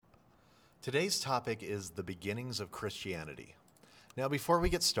Today's topic is the beginnings of Christianity. Now, before we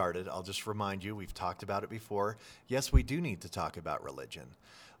get started, I'll just remind you, we've talked about it before. Yes, we do need to talk about religion.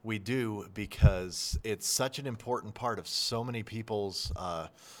 We do because it's such an important part of so many people's,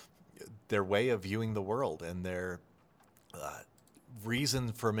 their way of viewing the world and their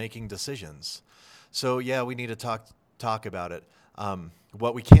reason for making decisions. So, yeah, we need to talk about it.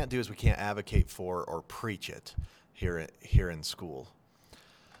 What we can't do is we can't advocate for or preach it here in school.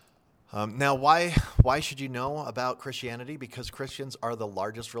 Now, why should you know about Christianity? Because Christians are the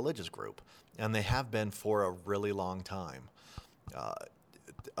largest religious group, and they have been for a really long time.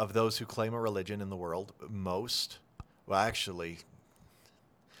 Of those who claim a religion in the world,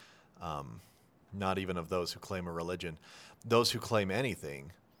 not even of those who claim a religion, those who claim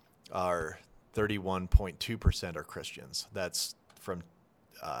anything are 31.2% are Christians. That's from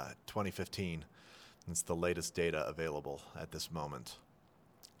 2015. It's the latest data available at this moment.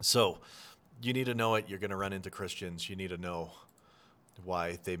 So you need to know it. You're going to run into Christians. You need to know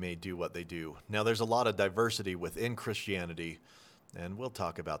why they may do what they do. Now, there's a lot of diversity within Christianity, and we'll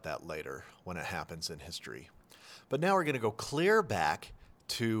talk about that later when it happens in history. But now we're going to go clear back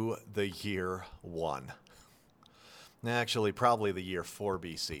to the year 1. Actually, probably the year 4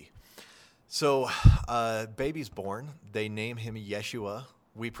 BC. So baby's born. They name him Yeshua.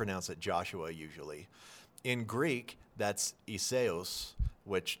 We pronounce it Joshua usually. In Greek, that's Iseos,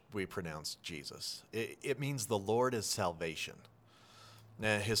 which we pronounce Jesus. It means the Lord is salvation.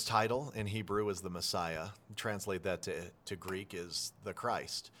 His title in Hebrew is the Messiah. Translate that to Greek is the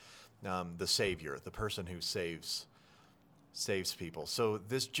Christ, the Savior, the person who saves people. So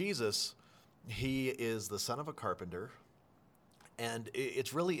this Jesus, he is the son of a carpenter, and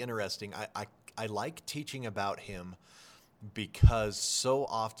it's really interesting. I like teaching about him because so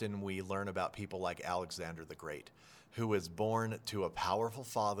often we learn about people like Alexander the Great, who was born to a powerful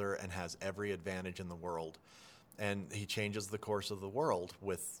father and has every advantage in the world. And he changes the course of the world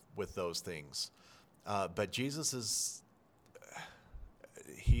with those things. But Jesus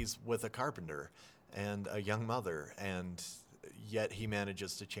he's with a carpenter and a young mother, and yet he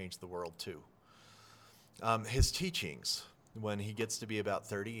manages to change the world too. His teachings, when he gets to be about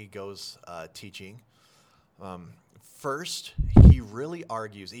 30, he goes teaching. First, he really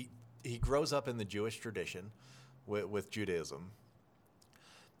argues. He grows up in the Jewish tradition, with Judaism,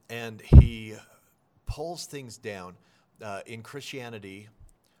 and he pulls things down. In Christianity,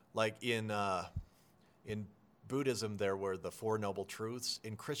 like in Buddhism, there were the Four Noble Truths.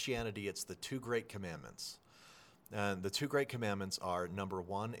 In Christianity, it's the two great commandments. And the two great commandments are, number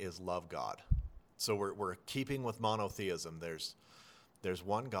 1 is love God. So we're keeping with monotheism. There's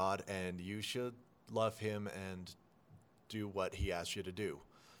one God, and you should love him and do what he asks you to do.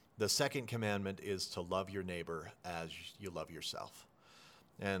 The second commandment is to love your neighbor as you love yourself.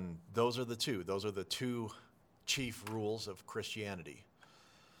 And those are the two chief rules of Christianity.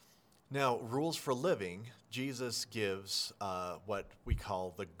 Now, rules for living, Jesus gives what we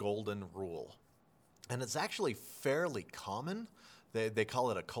call the golden rule. And it's actually fairly common. They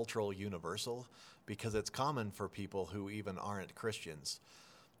call it a cultural universal because it's common for people who even aren't Christians.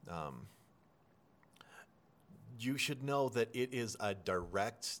 You should know that it's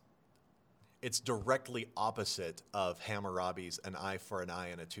directly opposite of Hammurabi's an eye for an eye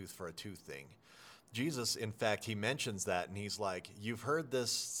and a tooth for a tooth thing. Jesus, in fact, he mentions that, and he's like, you've heard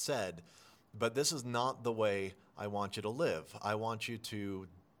this said, but this is not the way I want you to live. I want you to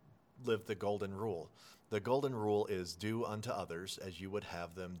live the golden rule. The golden rule is do unto others as you would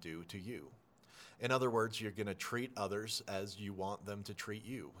have them do to you. In other words, you're going to treat others as you want them to treat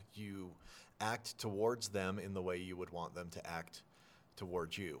you. You act towards them in the way you would want them to act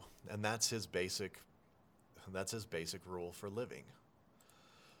towards you. And that's his basic rule for living.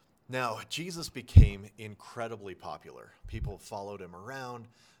 Now, Jesus became incredibly popular. People followed him around.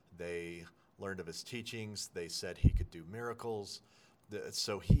 They learned of his teachings. They said he could do miracles.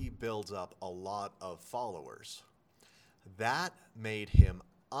 So he builds up a lot of followers. That made him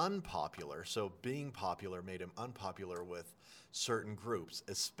unpopular. So being popular made him unpopular with certain groups,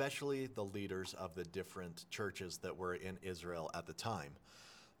 especially the leaders of the different churches that were in Israel at the time.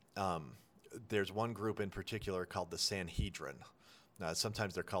 There's one group in particular called the Sanhedrin.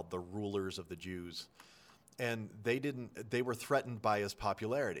 Sometimes they're called the rulers of the Jews. And they were threatened by his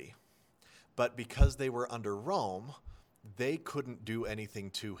popularity. But because they were under Rome, they couldn't do anything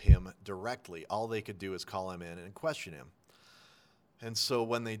to him directly. All they could do is call him in and question him. And so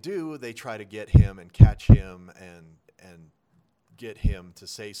when they do, they try to get him and catch him and get him to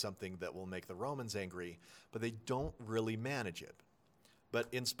say something that will make the Romans angry, but they don't really manage it. But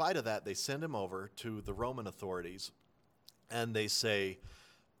in spite of that, they send him over to the Roman authorities, and they say,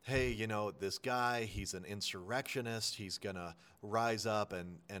 hey, this guy, he's an insurrectionist. He's going to rise up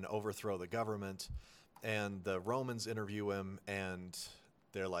and overthrow the government. And the Romans interview him, and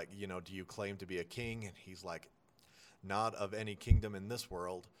they're like, do you claim to be a king? And he's like, not of any kingdom in this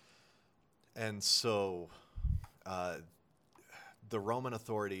world. And so the Roman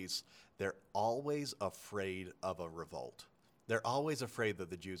authorities, they're always afraid of a revolt. They're always afraid that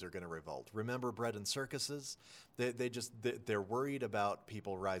the Jews are going to revolt. Remember bread and circuses? They're worried about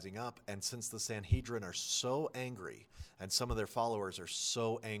people rising up. And since the Sanhedrin are so angry, and some of their followers are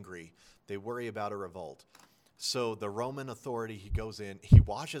so angry, they worry about a revolt. So the Roman authority, he goes in, he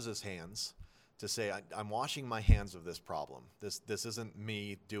washes his hands to say, I'm washing my hands of this problem. This isn't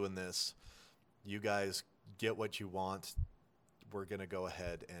me doing this. You guys get what you want. We're going to go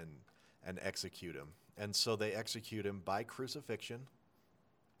ahead and execute him. And so they execute him by crucifixion.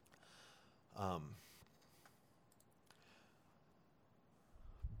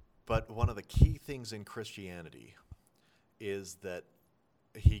 But one of the key things in Christianity is that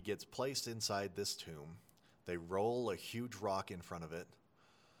he gets placed inside this tomb. They roll a huge rock in front of it.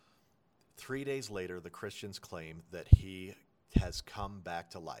 3 days later, the Christians claim that he has come back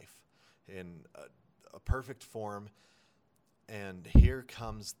to life in a perfect form. And here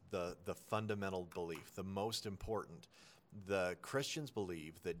comes the fundamental belief, the most important. The Christians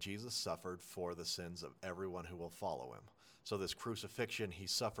believe that Jesus suffered for the sins of everyone who will follow him. So this crucifixion, he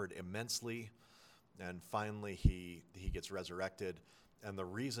suffered immensely, and finally he gets resurrected. And the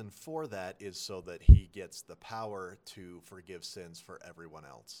reason for that is so that he gets the power to forgive sins for everyone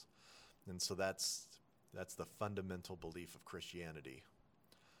else. And so that's the fundamental belief of Christianity.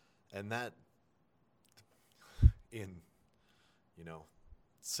 And that, in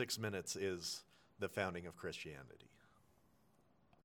 6 minutes, is the founding of Christianity.